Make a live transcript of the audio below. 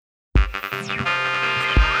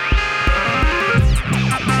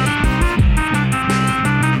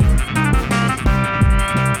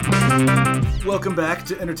Welcome back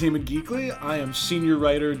to Entertainment Geekly. I am senior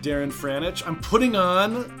writer Darren Franich. I'm putting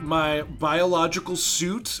on my biological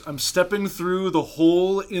suit. I'm stepping through the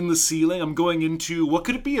hole in the ceiling. I'm going into, what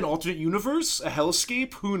could it be, an alternate universe? A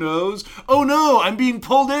hellscape? Who knows? Oh no, I'm being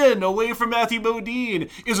pulled in, away from Matthew Modine.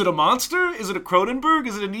 Is it a monster? Is it a Cronenberg?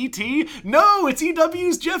 Is it an E.T.? No, it's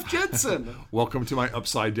EW's Jeff Jensen. Welcome to my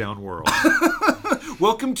upside down world.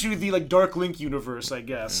 Welcome to the Dark Link universe, I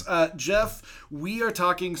guess. Jeff, we are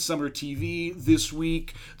talking summer TV this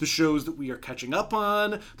week, the shows that we are catching up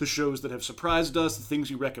on, the shows that have surprised us, the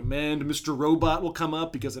things we recommend. Mr. Robot will come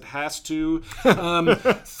up because it has to.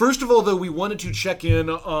 First of all, though, we wanted to check in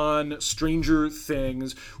on Stranger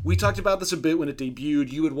Things. We talked about this a bit when it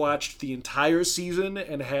debuted. You had watched the entire season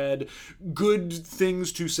and had good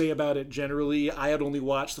things to say about it generally. I had only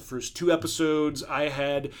watched the first 2 episodes. I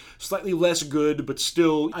had slightly less good, but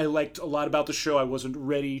still, I liked a lot about the show. I wasn't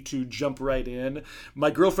ready to jump right in.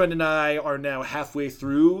 My girlfriend and I are now halfway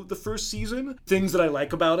through the first season. Things that I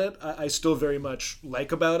like about it, I still very much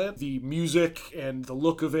like about it. The music and the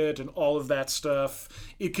look of it and all of that stuff,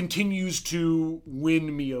 it continues to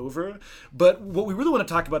win me over. But what we really want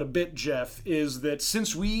to talk about a bit, Jeff, is that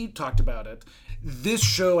since we talked about it, this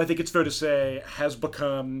show, I think it's fair to say, has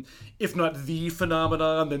become, if not the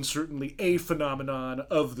phenomenon, then certainly a phenomenon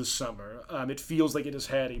of the summer. It feels like it has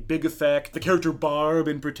had a big effect. The character Barb,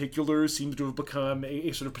 in particular, seems to have become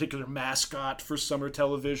a sort of particular mascot for summer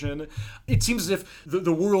television. It seems as if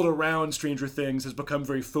the world around Stranger Things has become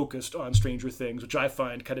very focused on Stranger Things, which I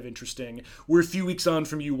find kind of interesting. We're a few weeks on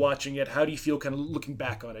from you watching it. How do you feel kind of looking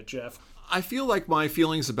back on it, Jeff? I feel like my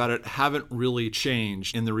feelings about it haven't really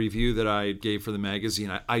changed. In the review that I gave for the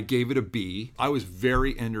magazine, I gave it a B. I was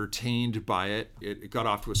very entertained by it. It got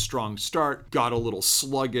off to a strong start, got a little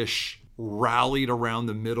sluggish, rallied around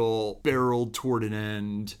the middle, barreled toward an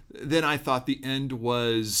end. Then I thought the end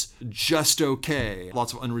was just okay.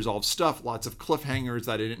 Lots of unresolved stuff, lots of cliffhangers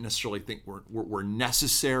that I didn't necessarily think were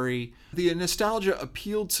necessary. The nostalgia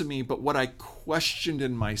appealed to me, but what I questioned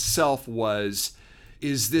in myself was,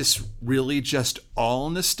 is this really just all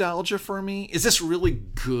nostalgia for me? Is this really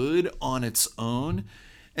good on its own?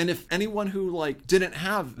 And if anyone who didn't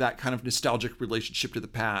have that kind of nostalgic relationship to the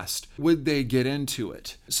past, would they get into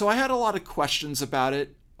it? So I had a lot of questions about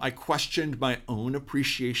it. I questioned my own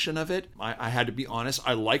appreciation of it. I had to be honest.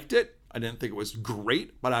 I liked it. I didn't think it was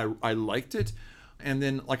great, but I liked it. And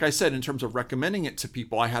then, like I said, in terms of recommending it to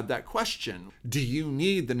people, I had that question. Do you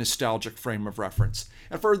need the nostalgic frame of reference?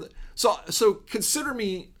 And so consider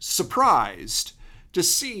me surprised to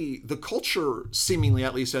see the culture, seemingly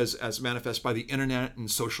at least as manifest by the internet and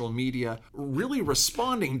social media, really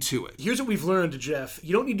responding to it. Here's what we've learned, Jeff.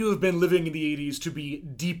 You don't need to have been living in the 80s to be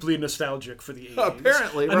deeply nostalgic for the 80s.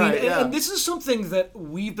 Apparently, and this is something that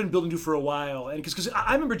we've been building to for a while. And because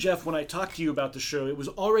I remember, Jeff, when I talked to you about the show, it was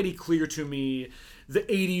already clear to me the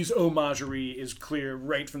 80s homagery is clear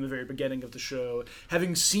right from the very beginning of the show.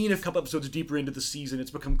 Having seen a couple episodes deeper into the season,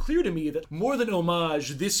 it's become clear to me that more than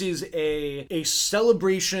homage, this is a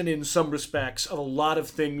celebration in some respects of a lot of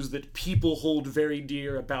things that people hold very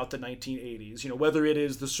dear about the 1980s. You know, whether it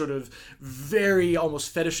is the sort of very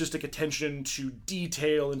almost fetishistic attention to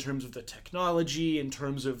detail in terms of the technology, in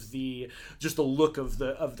terms of just the look of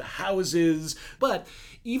the houses, but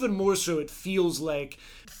even more so, it feels like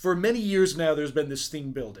for many years now, there's been this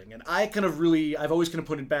thing building. And I've always kind of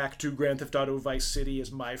put it back to Grand Theft Auto Vice City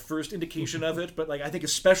as my first indication of it. But I think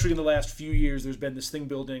especially in the last few years, there's been this thing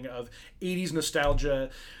building of 80s nostalgia,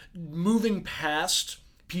 moving past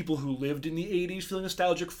people who lived in the 80s feeling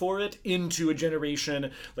nostalgic for it into a generation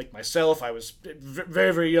like myself. I was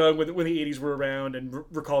very, very young when the 80s were around and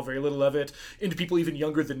recall very little of it, into people even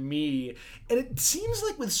younger than me. And it seems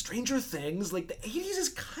like with Stranger Things, the 80s is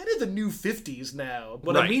kind of the new 50s now.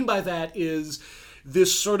 What I mean by that is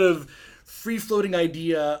this sort of free-floating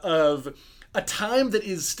idea of a time that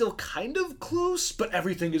is still kind of close, but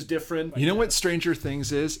everything is different. You know what Stranger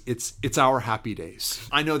Things is? It's our Happy Days.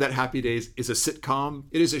 I know that Happy Days is a sitcom.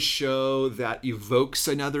 It is a show that evokes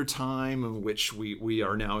another time in which we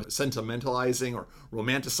are now sentimentalizing or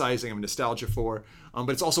romanticizing of nostalgia for. But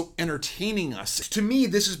it's also entertaining us. To me,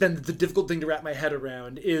 this has been the difficult thing to wrap my head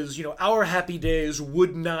around is, our Happy Days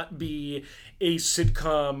would not be a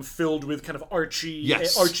sitcom filled with kind of Archie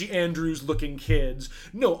Andrews looking kids.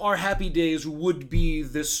 No, our Happy Days would be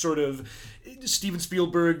this sort of Steven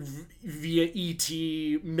Spielberg via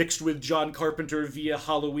E.T. mixed with John Carpenter via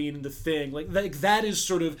Halloween and The Thing. That is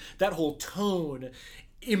sort of that whole tone.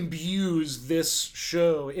 imbues this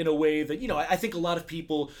show in a way that, I think a lot of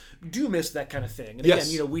people do miss that kind of thing. And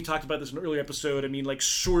Yes. again, we talked about this in an earlier episode. I mean, like,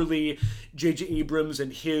 surely J.J. Abrams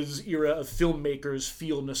and his era of filmmakers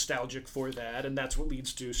feel nostalgic for that, and that's what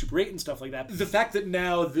leads to Super 8 and stuff like that. The fact that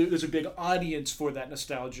now there's a big audience for that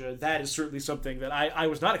nostalgia, that is certainly something that I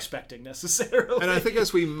was not expecting necessarily. And I think,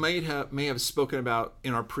 as we may have spoken about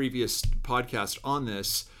in our previous podcast on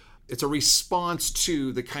this, it's a response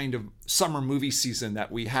to the kind of summer movie season that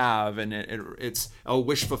we have, and it's a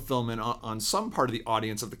wish fulfillment on some part of the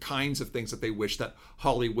audience of the kinds of things that they wish that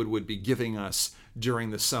Hollywood would be giving us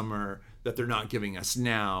during the summer that they're not giving us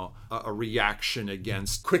now. A reaction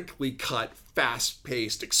against quickly cut,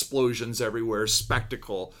 fast-paced explosions everywhere,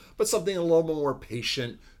 spectacle, but something a little more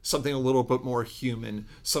patient, something a little bit more human,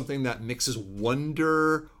 something that mixes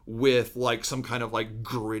wonder with like some kind of like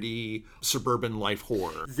gritty suburban life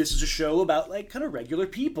horror. This is a show about like kind of regular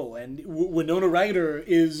people, and Winona Ryder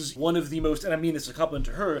is one of the most, and I mean this is a compliment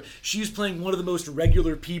to her, she's playing one of the most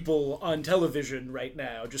regular people on television right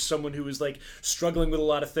now. Just someone who is like struggling with a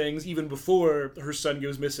lot of things even before her son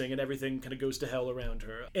goes missing and everything kind of goes to hell around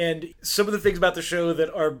her. And some of the things about the show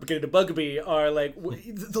that are beginning to bug me are like,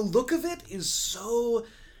 the look of it is so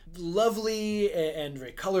lovely and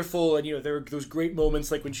very colorful, and there are those great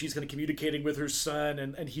moments like when she's kind of communicating with her son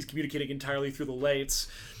and he's communicating entirely through the lights.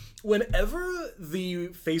 Whenever the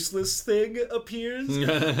faceless thing appears,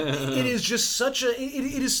 it is just such a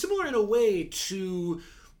it is similar in a way to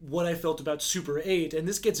what I felt about Super 8, and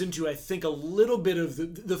this gets into, I think, a little bit of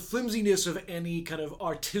the flimsiness of any kind of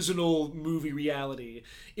artisanal movie reality,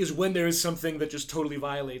 is when there is something that just totally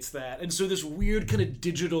violates that. And so this weird kind of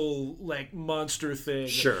digital, like, monster thing,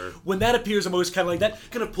 Sure. when that appears, I'm always kind of like, that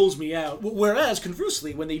kind of pulls me out. Whereas,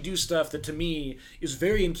 conversely, when they do stuff that, to me, is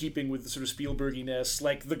very in keeping with the sort of Spielberginess,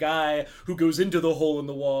 like the guy who goes into the hole in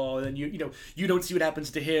the wall, and you don't see what happens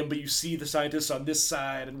to him, but you see the scientists on this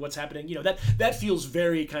side and what's happening, that feels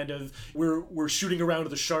very kind of, we're shooting around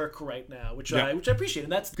the shark right now, which I appreciate,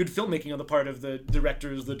 and that's good filmmaking on the part of the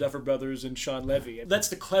directors, the Duffer Brothers and Sean Levy. That's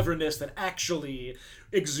the cleverness that actually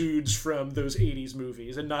exudes from those 80s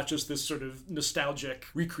movies, and not just this sort of nostalgic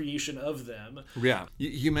recreation of them. Yeah.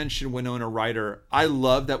 You mentioned Winona Ryder. I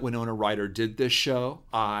love that Winona Ryder did this show.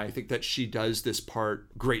 I think that she does this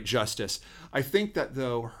part great justice. I think that,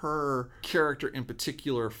 though, her character in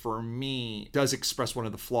particular, for me, does express one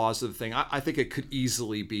of the flaws of the thing. I think it could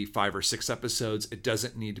easily be 5 or 6 episodes. It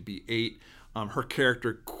doesn't need to be 8. Her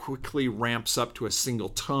character quickly ramps up to a single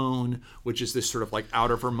tone, which is this sort of like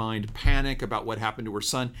out of her mind panic about what happened to her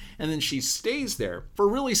son. And then she stays there for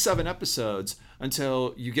really 7 episodes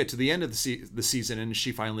until you get to the end of the season and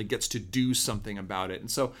she finally gets to do something about it.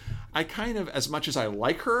 And so I kind of, as much as I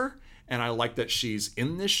like her, and I like that she's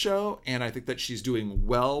in this show, and I think that she's doing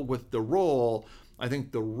well with the role, I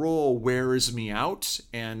think the role wears me out,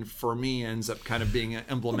 and for me ends up kind of being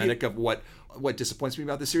emblematic of what disappoints me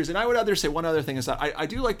about the series. And I would rather say one other thing is that I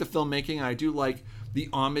do like the filmmaking, I do like the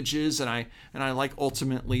homages, and I like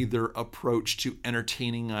ultimately their approach to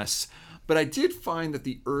entertaining us. But I did find that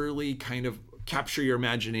the early kind of capture your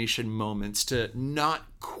imagination moments to not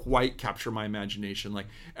quite capture my imagination. Like,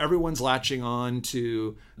 everyone's latching on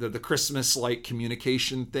to the Christmas-like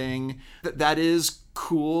communication thing. That is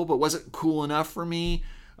cool, but wasn't cool enough for me.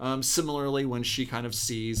 Similarly, when she kind of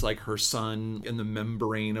sees like her son in the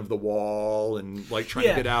membrane of the wall and like trying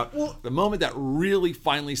to get out, the moment that really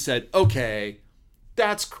finally said, okay,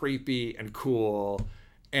 that's creepy and cool,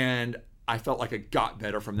 and I felt like it got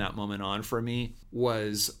better from that moment on for me,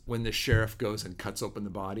 was when the sheriff goes and cuts open the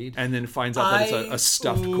body and then finds out that it's a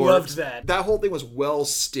stuffed corpse. Loved that. That whole thing was well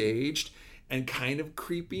staged and kind of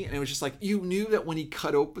creepy, and it was just like, you knew that when he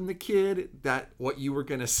cut open the kid, that what you were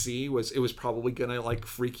gonna see was, it was probably gonna like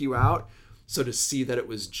freak you out. So to see that it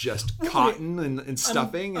was just cotton and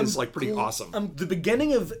stuffing is like pretty awesome. The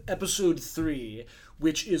beginning of episode 3,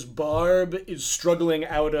 which is Barb is struggling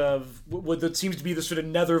out of what that seems to be the sort of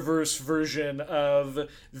Netherverse version of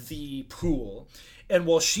the pool. And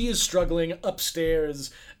while she is struggling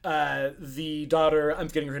upstairs, the daughter, I'm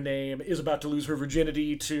forgetting her name, is about to lose her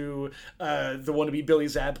virginity to the wannabe Billy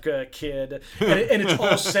Zabka kid. And it's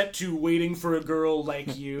all set to Waiting for a Girl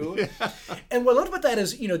Like You. Yeah. And what I loved about that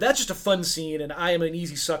is, that's just a fun scene, and I am an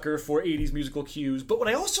easy sucker for 80s musical cues. But what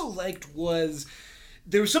I also liked was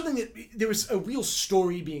there was a real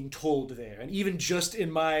story being told there. And even just in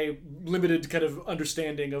my limited kind of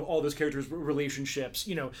understanding of all those characters' relationships,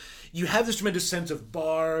 you have this tremendous sense of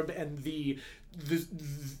Barb and the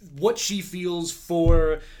what she feels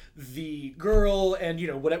for the girl, and, you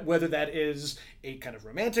know, whether that is a kind of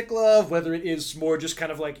romantic love, whether it is more just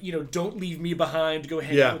kind of like, you know, don't leave me behind, go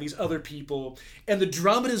hang out with these other people. And the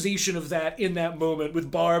dramatization of that in that moment,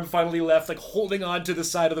 with Barb finally left, like, holding on to the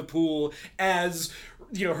side of the pool as,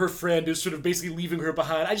 you know, her friend is sort of basically leaving her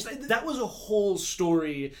behind. That was a whole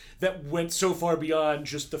story that went so far beyond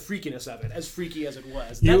just the freakiness of it, as freaky as it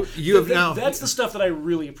was. That's the stuff that I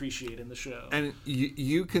really appreciate in the show. And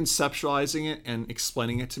you conceptualizing it and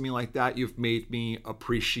explaining it to me like that, you've made me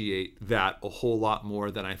appreciate that a whole lot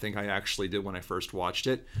more than I think I actually did when I first watched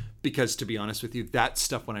it. Because, to be honest with you, that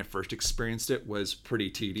stuff when I first experienced it was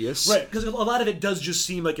pretty tedious. Right, because a lot of it does just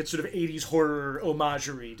seem like it's sort of 80s horror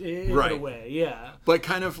homagery in a way, yeah. But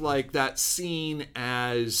kind of like that scene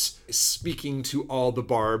as speaking to all the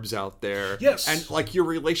Barbs out there. Yes. And like your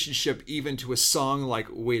relationship even to a song like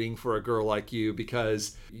Waiting for a Girl Like You,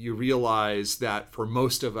 because you realize that for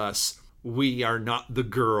most of us, we are not the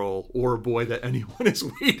girl or boy that anyone is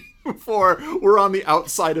waiting for. We're on the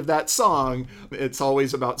outside of that song. It's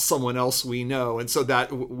always about someone else we know. And so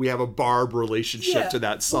that we have a Barb relationship to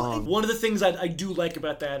that song. One of the things I do like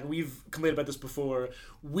about that, and we've complained about this before,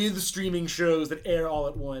 with streaming shows that air all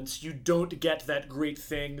at once, you don't get that great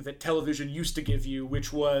thing that television used to give you,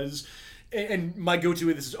 which was... And my go-to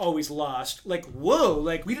with this is always Lost. Like, whoa,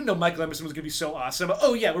 like, we didn't know Michael Emerson was going to be so awesome.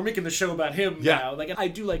 Oh, yeah, we're making the show about him now. Like, I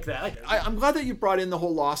do like that. I'm glad that you brought in the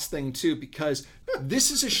whole Lost thing, too, because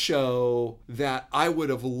this is a show that I would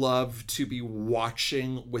have loved to be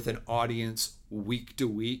watching with an audience week to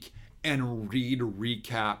week and read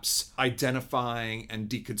recaps, identifying and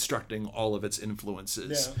deconstructing all of its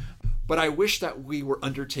influences. Yeah. But I wish that we were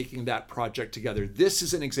undertaking that project together. This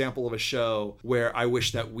is an example of a show where I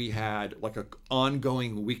wish that we had like an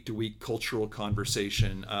ongoing week-to-week cultural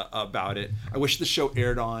conversation about it. I wish the show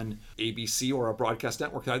aired on ABC or a broadcast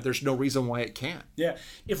network. There's no reason why it can't. Yeah.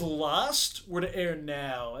 If Lost were to air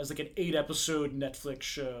now as like an 8-episode Netflix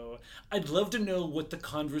show, I'd love to know what the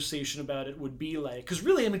conversation about it would be like. Because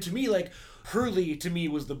really, I mean, to me, like, Hurley, to me,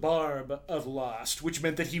 was the Barb of Lost, which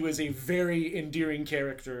meant that he was a very endearing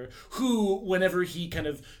character who, whenever he kind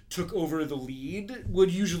of took over the lead,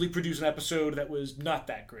 would usually produce an episode that was not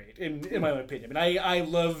that great, in my own opinion. I mean, I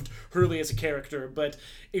loved Hurley as a character, but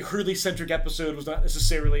a Hurley-centric episode was not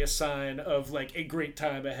necessarily a sign of, like, a great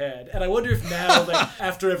time ahead. And I wonder if now, like,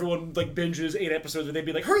 after everyone, like, binges 8 episodes, they'd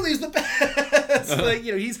be like, Hurley's the best! Like,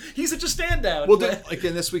 you know, he's such a standout. Well, like,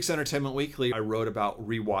 in this week's Entertainment Weekly, I wrote about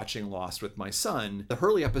rewatching Lost with my son. The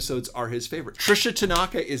Hurley episodes are his favorite. Trisha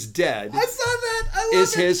Tanaka is Dead. I saw that! I love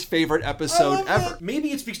is his favorite episode ever.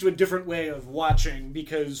 Maybe it speaks to a different way of watching,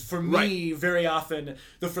 because for me, very often,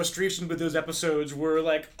 the frustration with those episodes were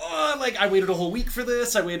like, oh, like, I waited a whole week for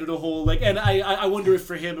this, I waited a whole, like, and I wonder if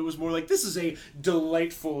for him it was more like, this is a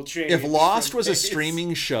delightful change. If Lost was a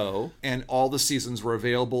streaming show and all the seasons were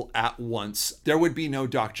available at once, there would be no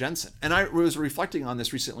Doc Jensen. And I was reflecting on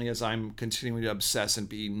this recently as I'm continuing to obsess and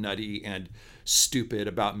be nutty and stupid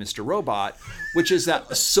about Mr. Robot, which is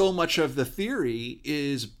that so much of the theory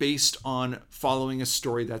is based on following a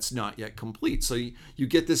story that's not yet complete. So you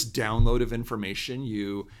get this download of information,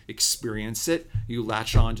 you experience it, you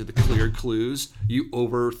latch on to the clear clues, you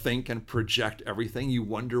overthink and project everything, you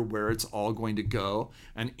wonder where it's all going to go.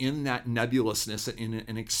 And in that nebulousness,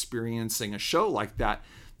 in experiencing a show like that,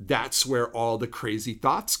 that's where all the crazy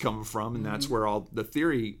thoughts come from, and that's where all the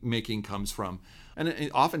theory making comes from.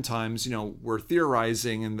 And oftentimes, you know, we're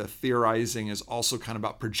theorizing, and the theorizing is also kind of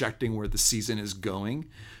about projecting where the season is going.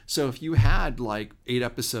 So if you had like 8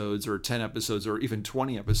 episodes or 10 episodes or even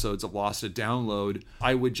 20 episodes of Lost to download,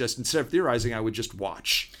 I would just, instead of theorizing, I would just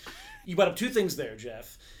watch. You brought up 2 things there,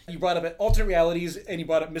 Jeff. You brought up alternate realities, and you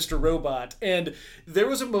brought up Mr. Robot. And there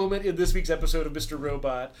was a moment in this week's episode of Mr.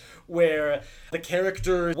 Robot where the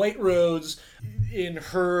character White Rose, in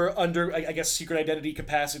her under, I guess, secret identity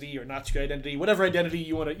capacity, or not secret identity, whatever identity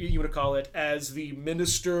you want to call it, as the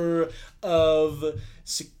Minister of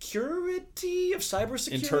Security, of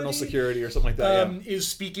Cybersecurity, internal security, or something like that, is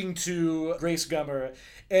speaking to Grace Gummer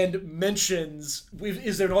and mentions,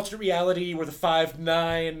 is there an alternate reality where the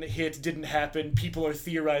 5-9 hit didn't happen? People are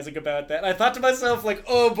theorizing about that. And I thought to myself, like,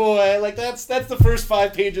 oh boy, like that's the first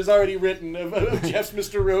 5 pages already written of Jeff's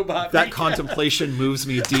Mr. Robot. That contemplation moves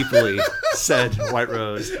me deeply, said White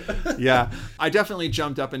Rose. Yeah, I definitely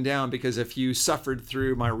jumped up and down, because if you suffered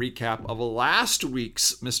through my recap of last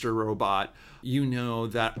week's Mr. Robot, you know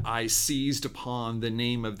that I seized upon the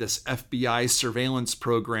name of this FBI surveillance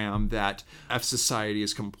program that F Society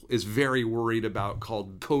is very worried about,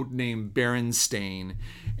 called Codename Berenstain.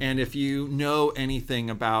 And if you know anything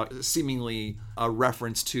about seemingly a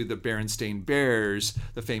reference to the Berenstain Bears,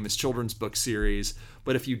 the famous children's book series,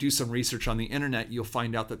 but if you do some research on the internet, you'll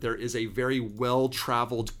find out that there is a very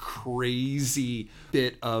well-traveled, crazy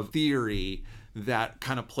bit of theory that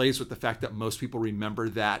kind of plays with the fact that most people remember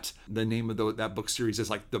that the name of that book series is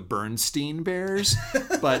like the Bernstein Bears,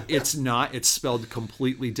 but it's not. It's spelled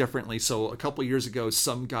completely differently. So a couple of years ago,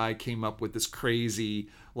 some guy came up with this crazy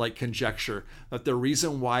conjecture that the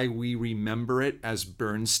reason why we remember it as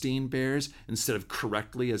Bernstein Bears instead of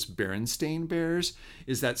correctly as Berenstain Bears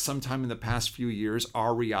is that sometime in the past few years,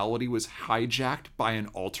 our reality was hijacked by an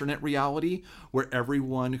alternate reality where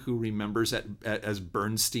everyone who remembers it as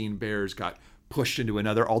Bernstein Bears got pushed into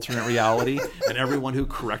another alternate reality, and everyone who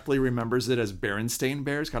correctly remembers it as Berenstain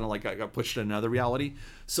Bears kind of got pushed to another reality.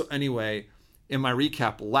 So anyway, in my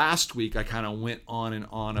recap last week, I kind of went on and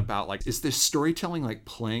on about is this storytelling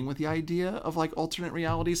playing with the idea of alternate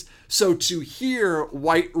realities? So to hear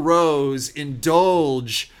White Rose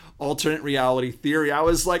indulge alternate reality theory, I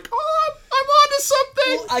was like, oh, I'm onto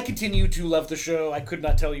something. Well, I continue to love the show. I could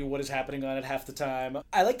not tell you what is happening on it half the time.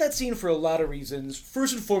 I like that scene for a lot of reasons.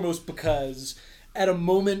 First and foremost, because at a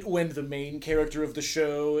moment when the main character of the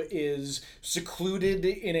show is secluded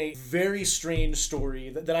in a very strange story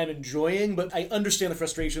that I'm enjoying, but I understand the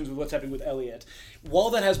frustrations with what's happening with Elliot. While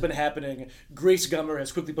that has been happening, Grace Gummer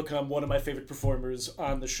has quickly become one of my favorite performers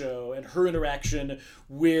on the show, and her interaction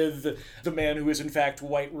with the man who is in fact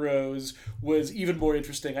White Rose was even more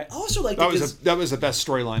interesting. I also like that was the best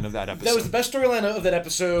storyline of that episode. That was the best storyline of that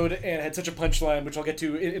episode, and had such a punchline, which I'll get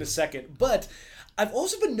to in a second. But I've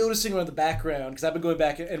also been noticing around the background, because I've been going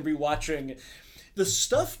back and rewatching the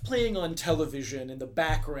stuff playing on television in the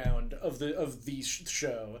background of the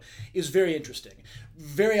show is very interesting.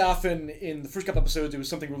 Very often in the first couple episodes, it was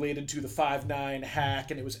something related to the 5'9"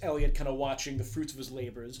 hack, and it was Elliot kind of watching the fruits of his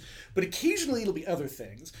labors. But occasionally it'll be other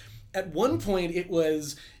things. At one point, it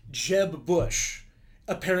was Jeb Bush,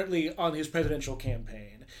 apparently on his presidential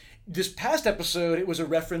campaign. This past episode, it was a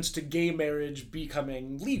reference to gay marriage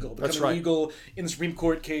becoming legal. Legal in the Supreme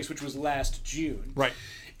Court case, which was last June. Right.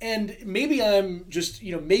 And maybe I'm just,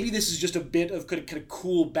 maybe this is just a bit of kind of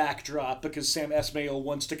cool backdrop because Sam Esmail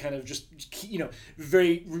wants to kind of just,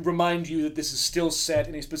 very remind you that this is still set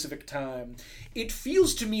in a specific time. It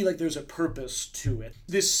feels to me like there's a purpose to it.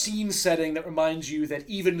 This scene setting that reminds you that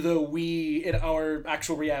even though we, in our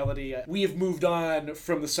actual reality, we have moved on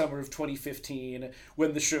from the summer of 2015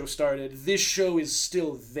 when the show started, this show is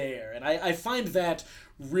still there. And I find that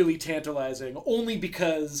really tantalizing, only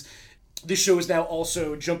because this show is now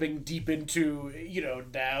also jumping deep into,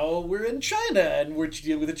 now we're in China and we're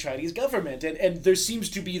dealing with the Chinese government. And there seems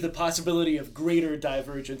to be the possibility of greater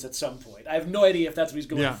divergence at some point. I have no idea if that's what he's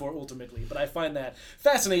going for ultimately, but I find that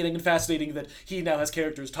fascinating, and fascinating that he now has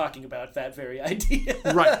characters talking about that very idea.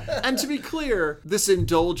 Right. And to be clear, this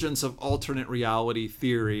indulgence of alternate reality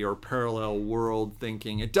theory or parallel world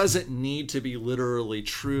thinking, it doesn't need to be literally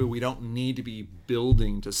true. We don't need to be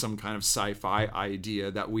building to some kind of sci-fi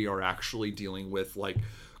idea that we are actually dealing with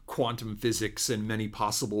quantum physics and many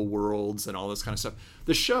possible worlds and all this kind of stuff.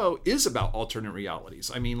 The show is about alternate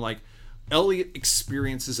realities. I mean, Elliot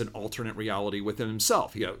experiences an alternate reality within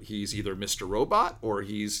himself. He's either Mr. Robot or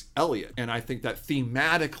he's Elliot. And I think that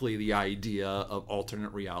thematically the idea of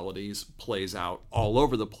alternate realities plays out all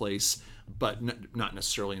over the place, but not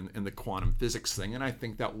necessarily in the quantum physics thing. And I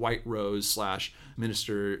think that White Rose /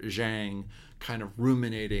 Minister Zhang kind of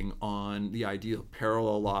ruminating on the idea of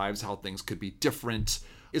parallel lives, how things could be different,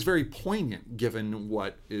 is very poignant given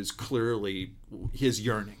what is clearly his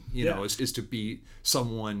yearning, is to be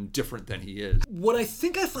someone different than he is. What I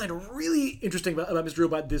think I find really interesting about Mr.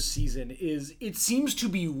 Robot this season is it seems to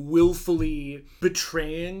be willfully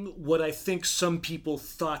betraying what I think some people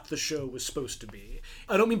thought the show was supposed to be.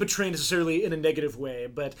 I don't mean betray necessarily in a negative way,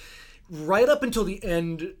 but right up until the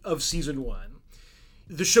end of season 1,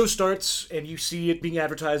 the show starts and you see it being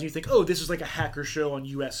advertised and you think, oh, this is like a hacker show on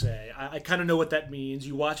USA. I kind of know what that means.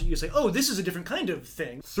 You watch it, you say, oh, this is a different kind of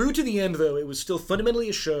thing. Through to the end, though, it was still fundamentally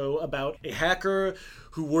a show about a hacker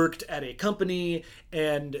who worked at a company,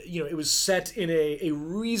 and it was set in a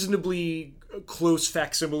reasonably close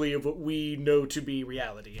facsimile of what we know to be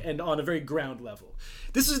reality, and on a very ground level.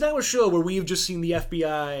 This is now a show where we've just seen the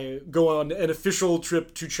FBI go on an official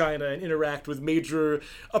trip to China and interact with major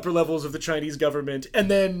upper levels of the Chinese government,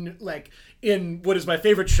 and then, like, in what is my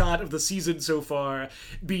favorite shot of the season so far,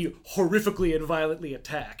 be horrifically and violently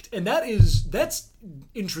attacked. And that's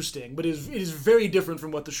interesting, but it is very different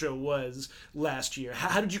from what the show was last year.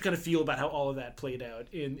 How did you kind of feel about how all of that played out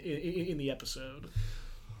in the episode?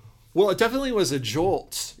 Well, it definitely was a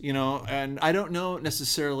jolt, and I don't know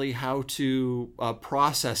necessarily how to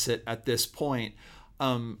process it at this point.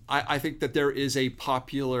 I think that there is a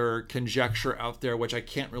popular conjecture out there, which I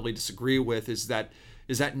can't really disagree with, is that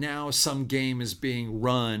now some game is being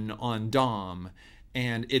run on Dom,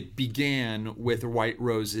 and it began with White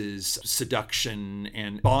Rose's seduction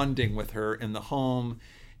and bonding with her in the home,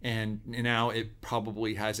 and now it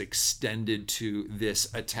probably has extended to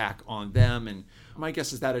this attack on them. And my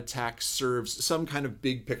guess is that attack serves some kind of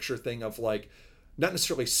big picture thing of, like, not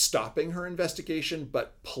necessarily stopping her investigation,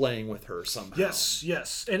 but playing with her somehow.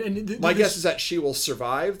 Yes. And my guess is that she will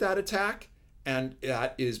survive that attack, and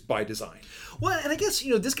that is by design. Well, and I guess,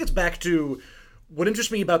 this gets back to what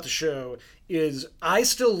interests me about the show is I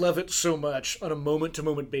still love it so much on a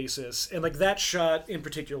moment-to-moment basis. And, like, that shot in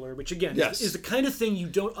particular, which, again, is the kind of thing you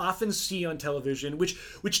don't often see on television,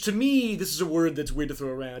 which to me, this is a word that's weird to throw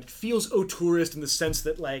around. It feels auteurist in the sense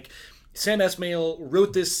that, like, Sam Esmail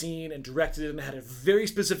wrote this scene and directed it and had a very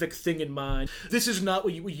specific thing in mind. This is not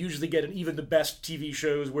what you would usually get in even the best TV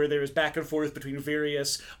shows, where there is back and forth between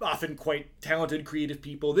various, often quite talented, creative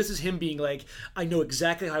people. This is him being like, I know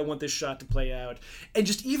exactly how I want this shot to play out. And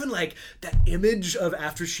just even, like, that image of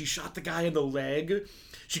after she shot the guy in the leg,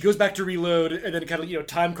 she goes back to reload, and then kind of,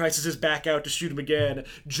 time crisis is back out to shoot him again,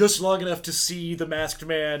 just long enough to see the masked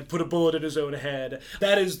man put a bullet in his own head.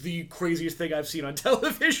 That is the craziest thing I've seen on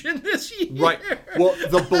television this year. Right. Well,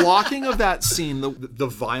 the blocking of that scene, the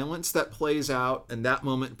violence that plays out, and that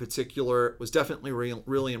moment in particular was definitely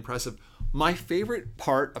really impressive. My favorite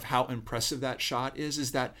part of how impressive that shot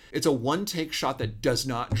is that it's a one-take shot that does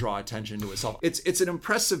not draw attention to itself. It's an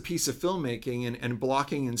impressive piece of filmmaking and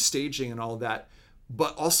blocking and staging and all of that,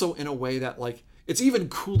 but also in a way that, like, it's even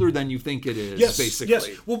cooler than you think it is, basically. Yes,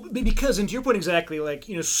 well, because, and to your point exactly, like,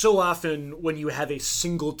 so often when you have a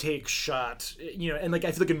single take shot, and, like,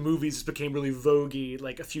 I feel like in movies this became really voguey,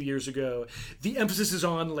 like, a few years ago, the emphasis is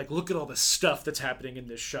on, like, look at all the stuff that's happening in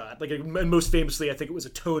this shot. Like, and most famously, I think it was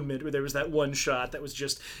Atonement, where there was that one shot that was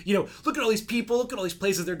just, look at all these people, look at all these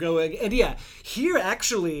places they're going. And yeah, here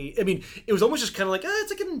actually, I mean, it was almost just kind of like,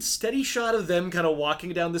 it's like a steady shot of them kind of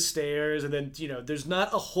walking down the stairs, and then, there's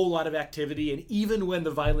not a whole lot of activity, and even when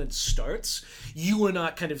the violence starts, you are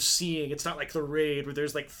not kind of seeing, it's not like The Raid where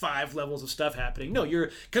there's like 5 levels of stuff happening. No, you're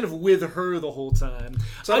kind of with her the whole time.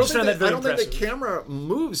 So I don't think the camera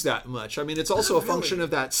moves that much. I mean, it's also a function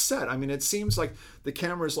of that set. I mean, it seems like the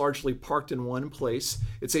camera is largely parked in one place.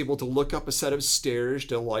 It's able to look up a set of stairs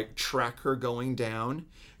to, like, track her going down,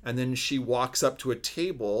 and then she walks up to a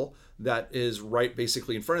table that is right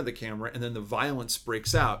basically in front of the camera, and then the violence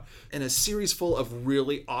breaks out. In a series full of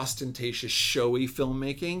really ostentatious, showy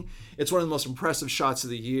filmmaking, it's one of the most impressive shots of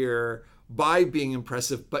the year by being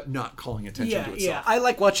impressive, but not calling attention to itself. Yeah, I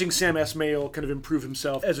like watching Sam Esmail kind of improve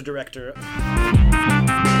himself as a director.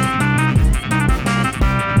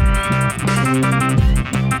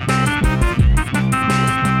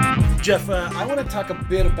 Jeff, I want to talk a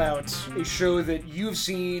bit about a show that you've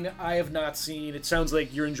seen, I have not seen. It sounds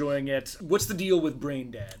like you're enjoying it. What's the deal with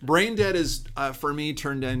BrainDead? BrainDead is, for me,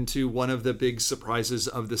 turned into one of the big surprises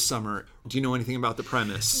of the summer. Do you know anything about the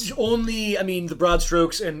premise? Only, I mean, the broad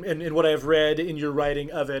strokes and what I've read in your writing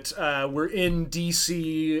of it. We're in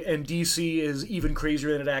D.C., and D.C. is even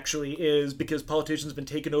crazier than it actually is because politicians have been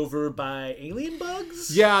taken over by alien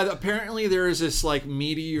bugs? Yeah, apparently there is this, like,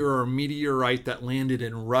 meteorite that landed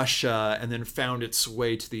in Russia and then found its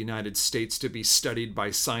way to the United States to be studied by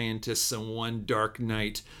scientists. And one dark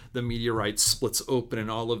night, the meteorite splits open and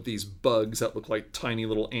all of these bugs that look like tiny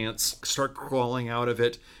little ants start crawling out of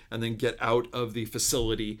it and then get out of the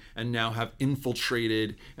facility and now have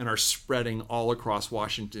infiltrated and are spreading all across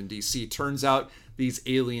Washington, D.C. Turns out these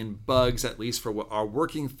alien bugs, at least for what our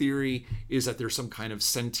working theory, is that there's some kind of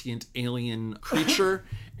sentient alien creature,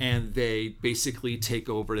 and they basically take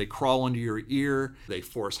over. They crawl under your ear, they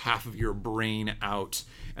force half of your brain out,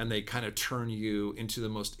 and they kind of turn you into the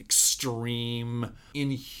most extreme,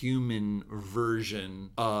 inhuman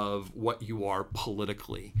version of what you are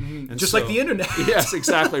politically. And just like the internet. Yes,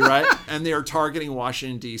 exactly, right? And they are targeting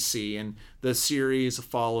Washington, D.C., and The series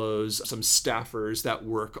follows some staffers that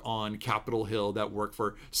work on Capitol Hill, that work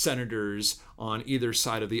for senators on either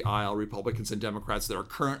side of the aisle, Republicans and Democrats, that are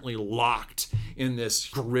currently locked in this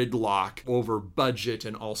gridlock over budget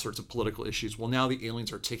and all sorts of political issues. Well, now the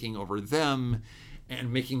aliens are taking over them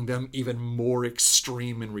and making them even more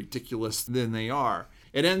extreme and ridiculous than they are.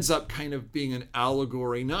 It ends up kind of being an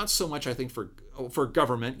allegory, not so much, I think, for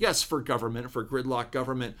government, yes, for government, for gridlock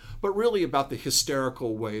government, but really about the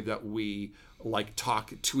hysterical way that we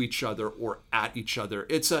talk to each other or at each other.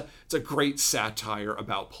 It's a great satire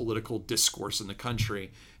about political discourse in the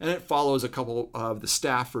country, and it follows a couple of the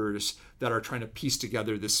staffers that are trying to piece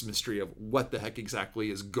together this mystery of what the heck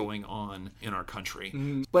exactly is going on in our country.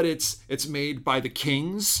 Mm-hmm. But it's made by the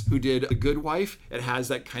Kings, who did The Good Wife. It has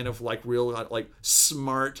that kind of real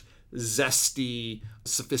smart, zesty,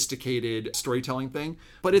 sophisticated storytelling thing,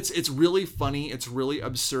 but it's really funny, it's really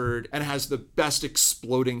absurd, and has the best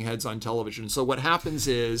exploding heads on television. So what happens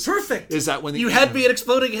is that when had me at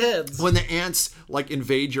exploding heads, when the ants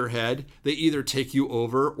invade your head, they either take you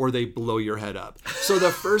over or they blow your head up. So the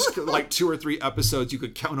first 2 or 3 episodes, you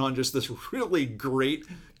could count on just this really great,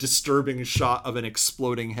 disturbing shot of an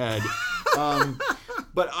exploding head.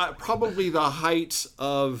 But probably the height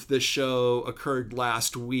of the show occurred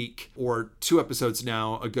last week, or 2 episodes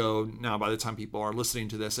ago by the time people are listening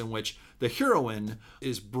to this, in which the heroine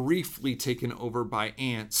is briefly taken over by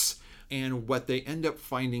ants. And what they end up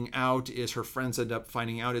finding out is, her friends end up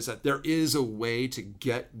finding out, is that there is a way to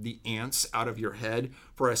get the ants out of your head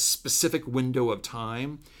for a specific window of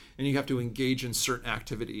time. And you have to engage in certain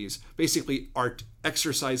activities, basically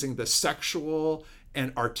exercising the sexual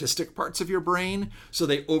and artistic parts of your brain. So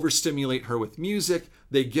they overstimulate her with music,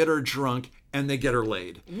 they get her drunk, and they get her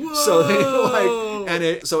laid. Whoa!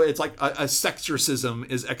 So it's like a sexorcism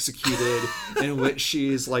is executed in which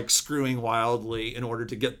she's screwing wildly in order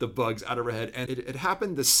to get the bugs out of her head. And it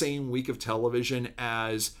happened the same week of television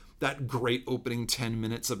as that great opening 10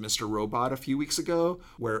 minutes of Mr. Robot a few weeks ago,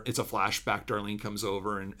 where it's a flashback. Darlene comes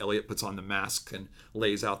over and Elliot puts on the mask and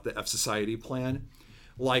lays out the F Society plan.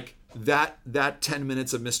 That 10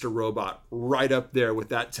 minutes of Mr. Robot, right up there with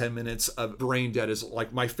that 10 minutes of BrainDead, is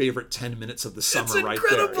my favorite 10 minutes of the summer right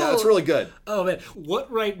there. Yeah, it's really good. Oh man, what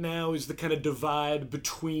right now is the kind of divide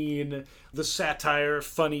between the satire,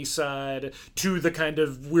 funny side to the kind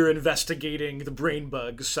of we're investigating the brain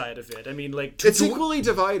bug side of it? I mean, it's equally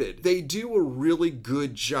divided. They do a really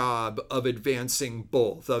good job of advancing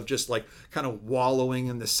both, of just kind of wallowing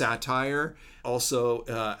in the satire,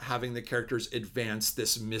 also having the characters advance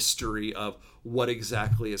this mystery of what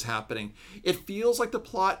exactly is happening. It feels like the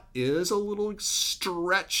plot is a little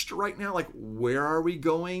stretched right now. Where are we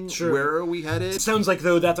going? Sure. Where are we headed? It sounds like,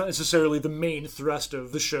 though, that's not necessarily the main thrust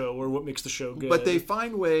of the show or what makes the show good. But they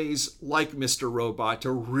find ways, like Mr. Robot,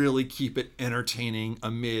 to really keep it entertaining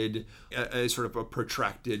amid a sort of a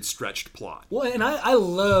protracted, stretched plot. Well, and I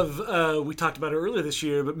love, we talked about it earlier this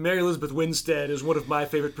year, but Mary Elizabeth Winstead is one of my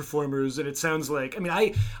favorite performers, and it sounds like,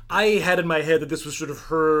 I had in my head that this was sort of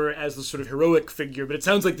her as the sort of heroic figure, but it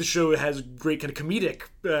sounds like the show has great kind of comedic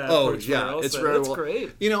parts for her also. It's very That's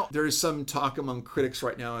great. There's some talk among critics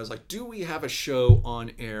right now is do we have a show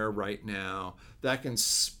on air right now that can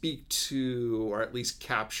speak to, or at least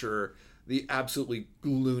capture, the absolutely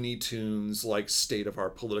Looney Tunes state of our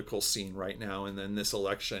political scene right now and then this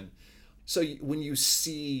election? So when you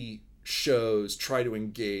see shows try to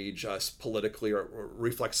engage us politically or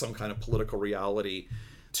reflect some kind of political reality,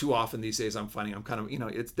 too often these days I'm finding I'm kind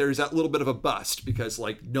of, there's that little bit of a bust, because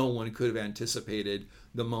no one could have anticipated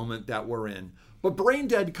the moment that we're in. But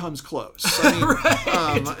BrainDead comes close.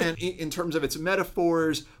 Right. And in terms of its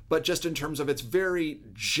metaphors, but just in terms of its very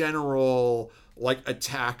general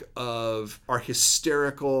attack of our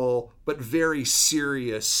hysterical but very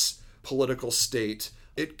serious political state,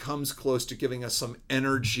 it comes close to giving us some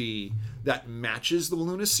energy that matches the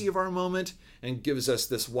lunacy of our moment and gives us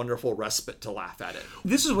this wonderful respite to laugh at it.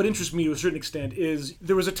 This is what interests me to a certain extent, is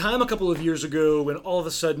there was a time a couple of years ago when all of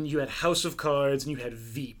a sudden you had House of Cards and you had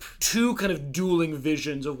Veep. Two kind of dueling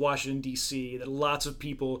visions of Washington, D.C. that lots of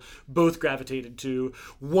people both gravitated to.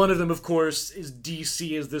 One of them, of course, is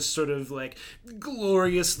D.C. as this sort of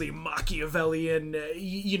gloriously Machiavellian,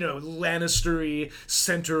 Lannister-y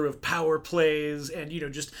center of power plays, and,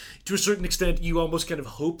 just to a certain extent, you almost kind of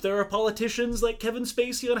hope there are politicians like Kevin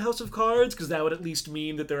Spacey on House of Cards, because that would at least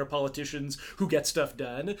mean that there are politicians who get stuff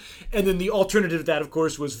done. And then the alternative to that, of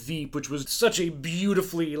course, was Veep, which was such a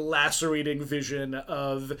beautifully lacerating vision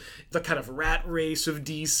of the kind of rat race of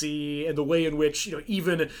DC and the way in which,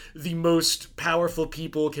 even the most powerful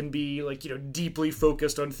people can be deeply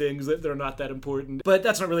focused on things that are not that important. But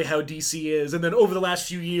that's not really how DC is. And then over the last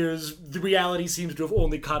few years, the reality seems to have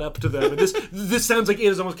only caught up to them. And this sounds like it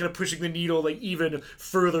is almost kind of pushing the needle even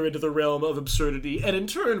further into the realm of absurdity. And in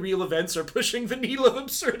turn, real events are pushing the needle of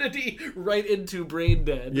absurdity right into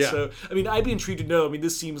BrainDead. Yeah. So, I'd be intrigued to know.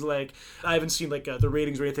 This seems like, I haven't seen the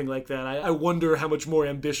ratings or anything like that. I wonder how much more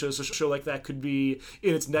ambitious a show like that could be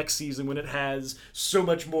in its next season when it has so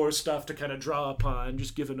much more stuff to kind of draw upon,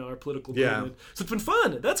 just given our political moment. So it's been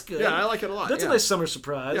fun. That's good. Yeah, I like it a lot. That's a nice summer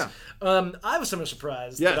surprise. Yeah. I have a summer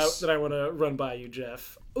surprise Yes. that I want to run by you,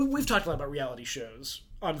 Jeff. We've talked a lot about reality shows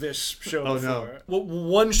on this show before. No. Well,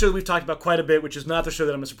 one show we've talked about quite a bit, which is not the show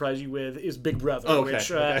that I'm going to surprise you with, is Big Brother,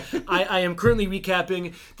 which I am currently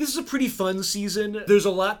recapping. This is a pretty fun season. There's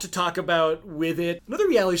a lot to talk about with it. Another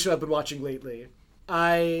reality show I've been watching lately,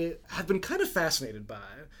 I have been kind of fascinated by.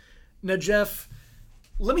 Now, Jeff,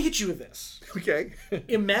 let me hit you with this. Okay.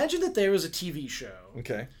 Imagine that there is a TV show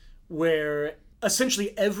where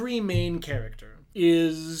essentially every main character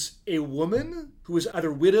is a woman who is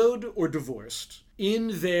either widowed or divorced in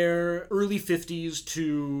their early 50s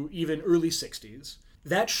to even early 60s.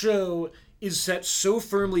 That show is set so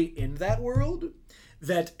firmly in that world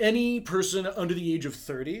that any person under the age of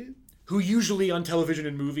 30, who usually on television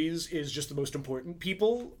and movies is just the most important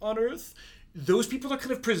people on Earth, those people are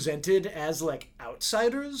kind of presented as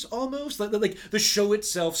outsiders almost. Like the show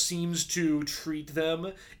itself seems to treat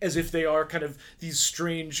them as if they are kind of these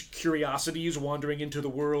strange curiosities wandering into the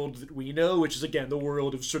world that we know, which is again the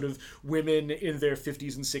world of sort of women in their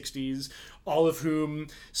 50s and 60s, all of whom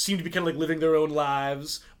seem to be kind of living their own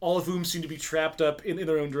lives, all of whom seem to be trapped up in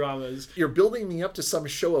their own dramas. You're building me up to some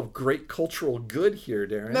show of great cultural good here,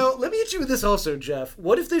 Darren. Now, let me hit you with this also, Jeff.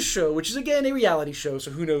 What if this show, which is again a reality show,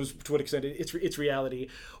 so who knows to what extent it's reality,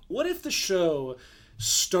 what if the show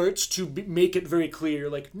starts to make it very clear,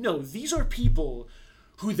 no, these are people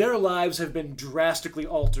who their lives have been drastically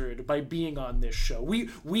altered by being on this show.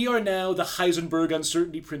 We are now the Heisenberg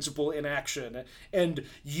uncertainty principle in action, and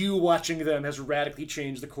you watching them has radically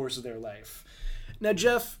changed the course of their life. Now,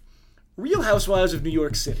 Jeff, Real Housewives of New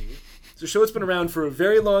York City is a show that's been around for a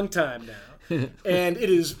very long time now. And it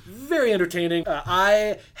is very entertaining.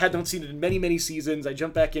 I had not seen it in many, many seasons. I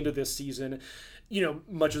jumped back into this season.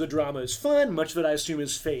 Much of the drama is fun, much of it I assume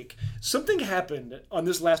is fake. Something happened on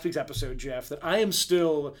this last week's episode, Jeff, that I am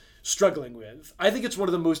still struggling with. I think it's one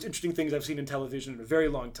of the most interesting things I've seen in television in a very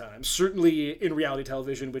long time. Certainly in reality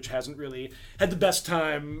television, which hasn't really had the best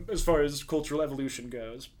time as far as cultural evolution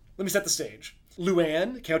goes. Let me set the stage.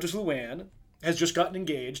 Luann, Countess Luann, has just gotten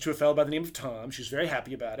engaged to a fellow by the name of Tom. She's very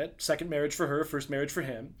happy about it. Second marriage for her, first marriage for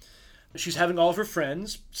him. She's having all of her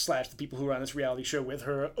friends, / the people who are on this reality show with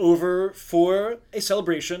her, over for a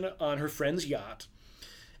celebration on her friend's yacht.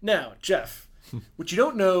 Now, Jeff, what you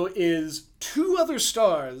don't know is 2 other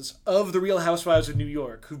stars of The Real Housewives of New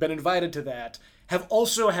York who've been invited to that have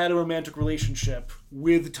also had a romantic relationship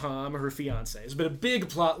with Tom, her fiancé. It's been a big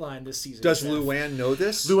plot line this season. Does Jeff. Luann know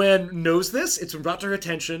this? Luann knows this. It's been brought to her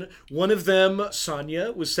attention. One of them,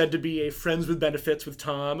 Sonia, was said to be a friends with benefits with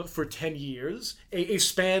Tom for 10 years, a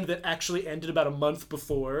span that actually ended about a month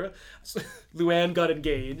before Luann got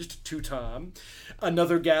engaged to Tom.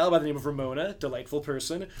 Another gal by the name of Ramona, delightful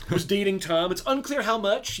person, was dating Tom. It's unclear how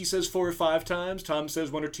much. She says 4 or 5 times. Tom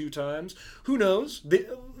says 1 or 2 times. Who knows?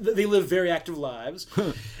 They live very active lives.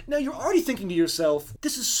 Now, you're already thinking to yourself,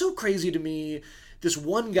 this is so crazy to me. This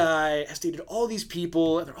one guy has dated all these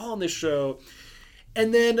people, and they're all on this show.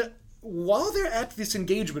 And then, while they're at this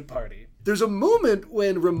engagement party, there's a moment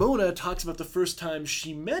when Ramona talks about the first time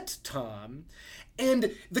she met Tom,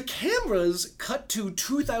 and the cameras cut to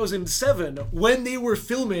 2007 when they were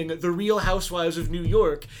filming The Real Housewives of New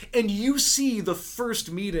York, and you see the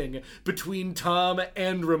first meeting between Tom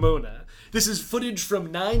and Ramona. This is footage from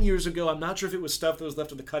 9 years ago. I'm not sure if it was stuff that was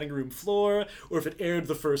left on the cutting room floor or if it aired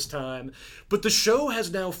the first time. But the show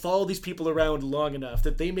has now followed these people around long enough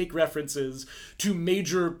that they make references to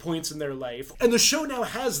major points in their life. And the show now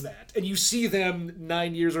has that. And you see them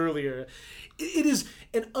 9 years earlier. It is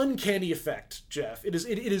an uncanny effect, Jeff. It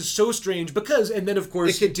is so strange because, and then of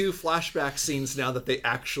course... They could do flashback scenes now that they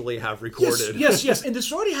actually have recorded. Yes. And this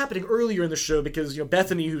is already happening earlier in the show because,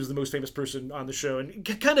 Bethany, who's the most famous person on the show, and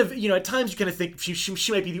kind of, at times you kind of think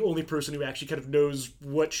she might be the only person who actually kind of knows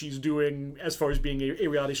what she's doing as far as being a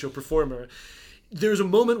reality show performer. There's a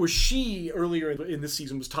moment where she, earlier in this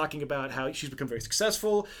season, was talking about how she's become very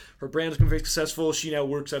successful. Her brand has become very successful. She now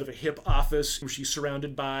works out of a hip office where she's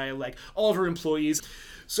surrounded by, like, all of her employees.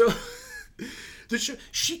 So...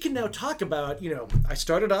 she can now talk about, I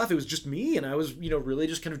started off, it was just me, and I was, really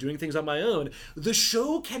just kind of doing things on my own. The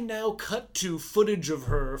show can now cut to footage of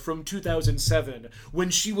her from 2007 when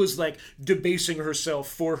she was, like, debasing herself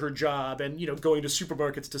for her job and, going to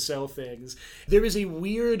supermarkets to sell things. There is a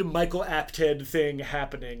weird Michael Apted thing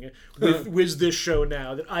happening with this show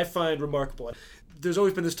now that I find remarkable. There's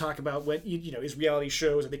always been this talk about when, is reality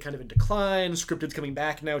shows, are they kind of in decline? Scripted's coming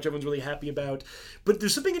back now, which everyone's really happy about. But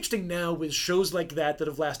there's something interesting now with shows like that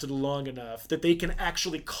have lasted long enough that they can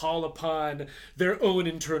actually call upon their own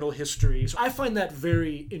internal history. So I find that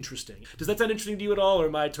very interesting. Does that sound interesting to you at all, or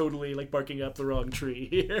am I totally, like, barking up the wrong tree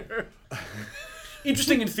here?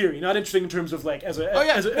 Interesting in theory, not interesting in terms of, like, as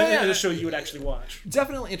a show you would actually watch.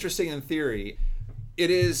 Definitely interesting in theory. It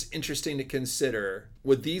is interesting to consider,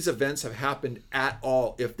 would these events have happened at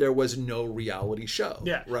all if there was no reality show?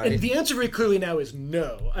 Yeah, right. And the answer very clearly now is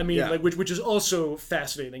no. I mean, which is also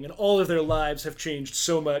fascinating. And all of their lives have changed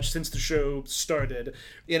so much since the show started.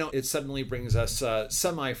 It suddenly brings us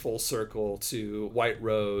semi-full circle to White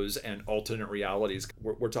Rose and alternate realities.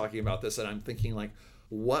 We're talking about this, and I'm thinking, like,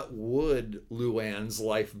 what would Luann's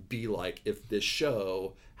life be like if this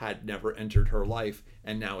show had never entered her life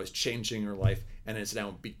and now is changing her life and is now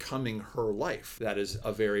becoming her life? That is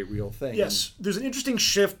a very real thing. Yes, there's an interesting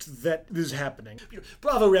shift that is happening.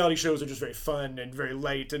 Bravo reality shows are just very fun and very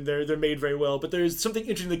light, and they're made very well, but there's something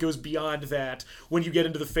interesting that goes beyond that when you get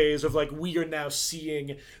into the phase of, like, we are now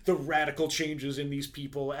seeing the radical changes in these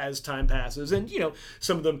people as time passes. And,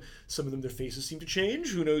 some of them their faces seem to change.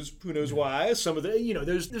 Who knows why? Some of the,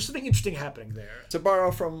 there's something interesting happening there. To borrow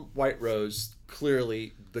from White Rose,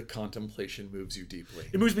 clearly the contemplation moves you deeply.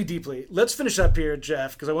 It moves me deeply. Let's finish up here,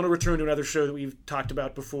 Jeff, because I want to return to another show that we've talked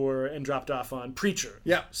about before and dropped off on. Preacher.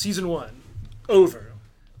 Yeah. Season 1. Over.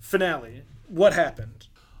 Finale. What happened?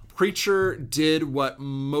 Preacher did what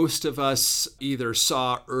most of us either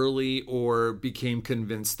saw early or became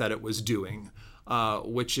convinced that it was doing.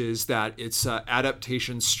 Which is that its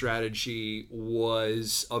adaptation strategy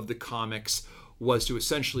of the comics was to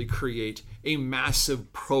essentially create a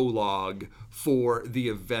massive prologue for the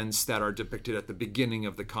events that are depicted at the beginning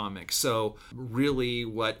of the comic. So really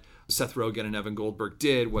what Seth Rogen and Evan Goldberg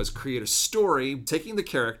did was create a story, taking the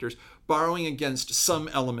characters, borrowing against some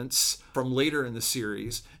elements from later in the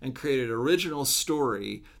series, and created an original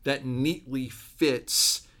story that neatly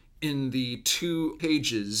fits in the 2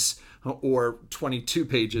 pages or 22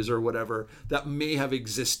 pages or whatever that may have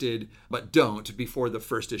existed but don't before the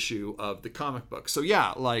first issue of the comic book. So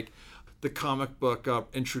yeah, like the comic book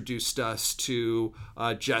introduced us to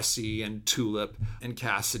Jesse and Tulip and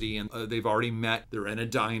Cassidy, and they've already met. They're in a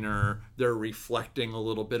diner. They're reflecting a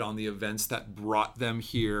little bit on the events that brought them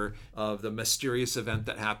here. The mysterious event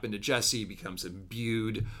that happened to Jesse becomes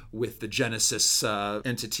imbued with the Genesis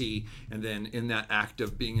entity, and then in that act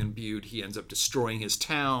of being imbued, he ends up destroying his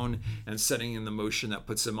town and setting in the motion that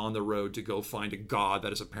puts him on the road to go find a god that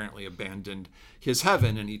has apparently abandoned his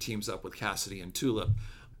heaven, and he teams up with Cassidy and Tulip.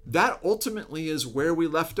 That ultimately is where we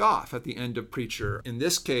left off at the end of Preacher. In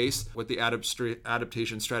this case, what the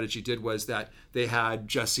adaptation strategy did was that they had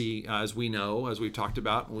Jesse, as we know, as we've talked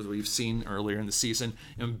about, as we've seen earlier in the season,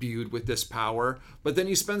 imbued with this power. But then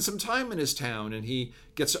he spends some time in his town and he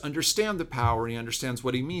gets to understand the power and he understands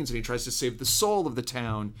what he means and he tries to save the soul of the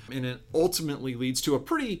town. And it ultimately leads to a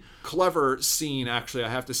pretty clever scene, actually, I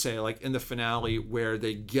have to say, like in the finale where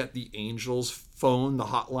they get the angels phone the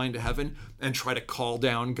hotline to heaven and try to call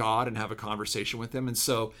down God and have a conversation with him. And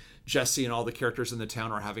so Jesse and all the characters in the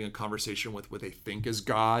town are having a conversation with what they think is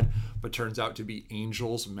God, but turns out to be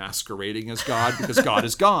angels masquerading as God because God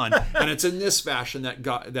is gone. And it's in this fashion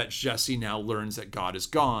that Jesse now learns that God is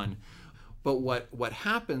gone. But what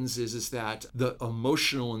happens is that the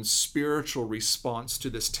emotional and spiritual response to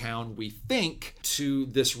this town, we think, to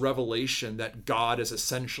this revelation that God has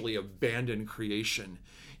essentially abandoned creation,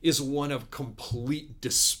 is one of complete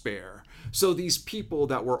despair. So these people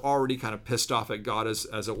that were already kind of pissed off at God as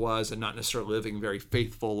it was and not necessarily living very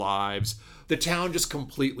faithful lives, the town just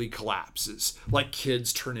completely collapses. Like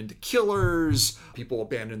kids turn into killers, people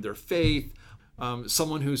abandon their faith.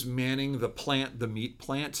 Someone who's manning the meat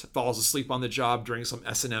plant, falls asleep on the job during some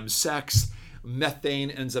S&M sex.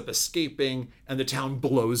 Methane ends up escaping and the town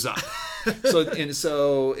blows up.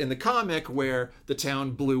 So in the comic where the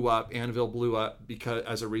town blew up, Annville blew up because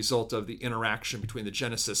as a result of the interaction between the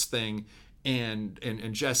Genesis thing and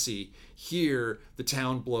Jesse, here the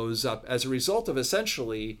town blows up as a result of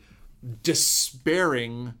essentially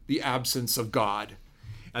despairing the absence of God.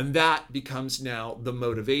 And that becomes now the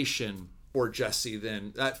motivation for Jesse.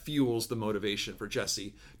 Then that fuels the motivation for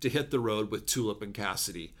Jesse to hit the road with Tulip and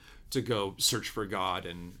Cassidy to go search for God.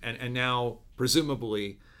 And now,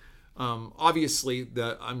 presumably, obviously,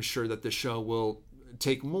 I'm sure that the show will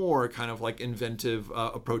take more kind of like inventive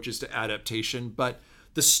approaches to adaptation, but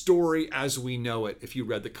the story as we know it, if you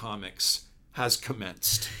read the comics, has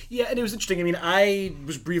commenced. Yeah, and it was interesting. I mean, I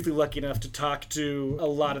was briefly lucky enough to talk to a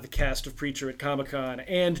lot of the cast of Preacher at Comic-Con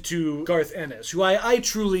and to Garth Ennis, who I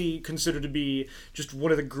truly consider to be just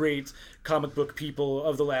one of the great comic book people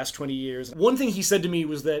of the last 20 years. One thing he said to me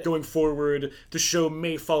was that going forward, the show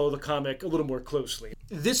may follow the comic a little more closely.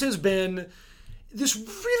 This has been this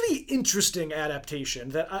really interesting adaptation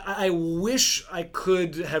that I wish I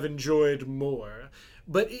could have enjoyed more.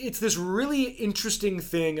 But it's this really interesting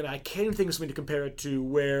thing, and I can't even think of something to compare it to,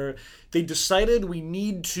 where they decided we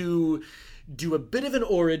need to do a bit of an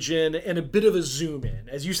origin and a bit of a zoom in.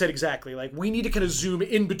 As you said exactly, like we need to kind of zoom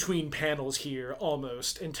in between panels here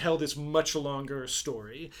almost and tell this much longer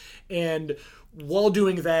story. And while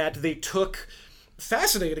doing that,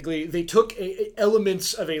 fascinatingly, they took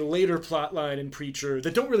elements of a later plot line in Preacher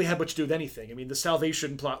that don't really have much to do with anything. I mean, the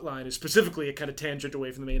salvation plot line is specifically a kind of tangent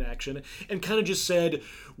away from the main action, and kind of just said,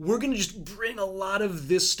 we're going to just bring a lot of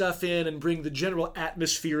this stuff in and bring the general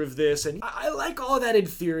atmosphere of this. And I like all that in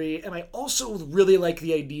theory, and I also really like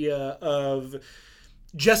the idea of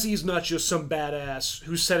Jesse's not just some badass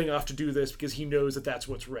who's setting off to do this because he knows that that's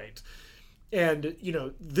what's right. And,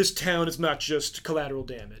 this town is not just collateral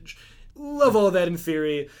damage. Love all of that in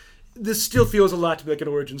theory. This still feels a lot to be like an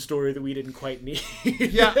origin story that we didn't quite need.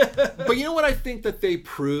 Yeah, but you know what I think that they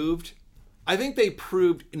proved? I think they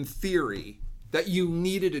proved in theory that you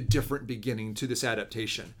needed a different beginning to this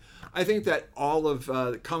adaptation. I think that all of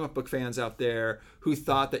the comic book fans out there who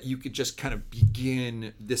thought that you could just kind of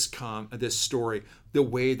begin this story the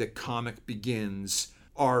way the comic begins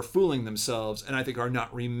are fooling themselves, and I think are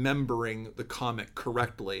not remembering the comic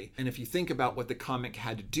correctly. And if you think about what the comic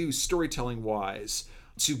had to do storytelling-wise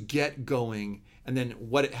to get going, and then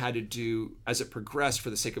what it had to do as it progressed for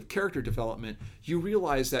the sake of character development, you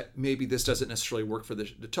realize that maybe this doesn't necessarily work for the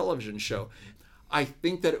television show. I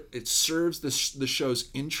think that it serves the show's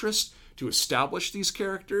interest to establish these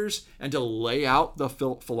characters and to lay out the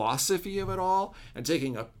philosophy of it all, and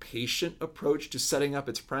taking a patient approach to setting up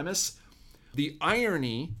its premise. The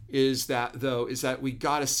irony is that we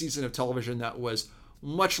got a season of television that was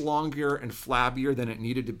much longer and flabbier than it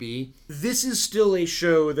needed to be. This is still a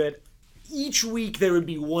show that each week there would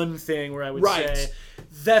be one thing where I would say,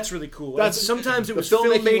 that's really cool. Sometimes it was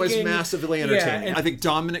filmmaking was massively entertaining. Yeah, I think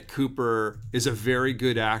Dominic Cooper is a very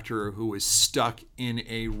good actor who was stuck in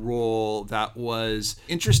a role that was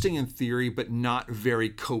interesting in theory, but not very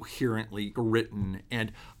coherently written.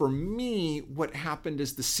 And for me, what happened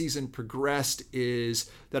as the season progressed is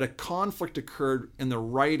that a conflict occurred in the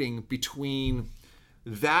writing between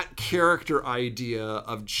that character idea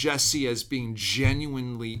of Jesse as being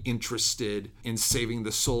genuinely interested in saving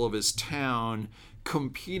the soul of his town,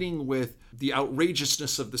 competing with the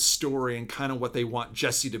outrageousness of the story and kind of what they want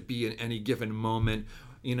Jesse to be in any given moment.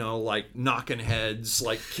 Like knocking heads,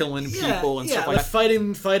 like killing people and stuff like that.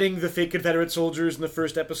 Fighting the fake Confederate soldiers in the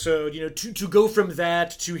first episode. To go from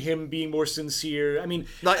that to him being more sincere. I mean,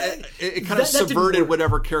 it kind of subverted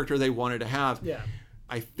whatever character they wanted to have. Yeah,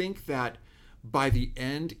 I think that by the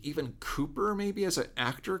end, even Cooper, maybe as an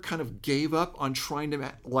actor, kind of gave up on trying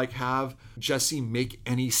to have Jesse make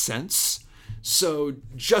any sense. So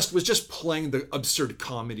was just playing the absurd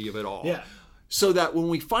comedy of it all. Yeah. So that when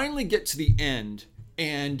we finally get to the end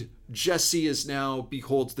and Jesse is now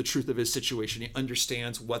beholds the truth of his situation, he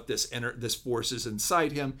understands what this force is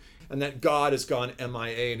inside him, and that God has gone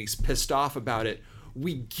MIA and he's pissed off about it.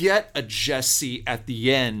 We get a Jesse at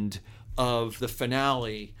the end of the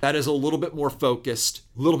finale that is a little bit more focused,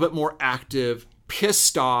 a little bit more active,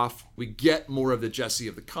 pissed off. We get more of the Jesse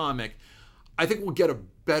of the comic. I think we'll get a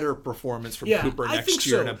better performance from Cooper next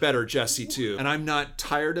year, and a better Jesse too. And I'm not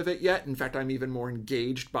tired of it yet. In fact, I'm even more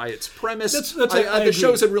engaged by its premise. The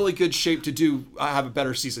show's in really good shape to have a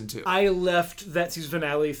better season 2. I left that season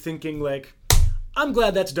finale thinking like, I'm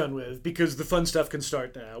glad that's done with, because the fun stuff can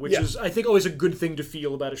start now, which is, I think, always a good thing to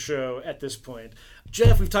feel about a show at this point.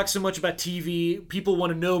 Jeff, we've talked so much about TV. People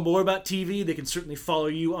want to know more about TV. They can certainly follow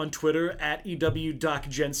you on Twitter at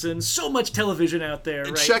EWDocJensen. So much television out there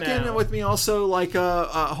right now. Check in with me also,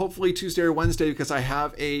 hopefully Tuesday or Wednesday, because I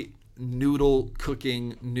have a noodle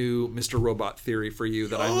cooking new Mr. Robot theory for you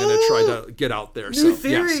that I'm going to try to get out there. New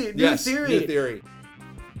theory.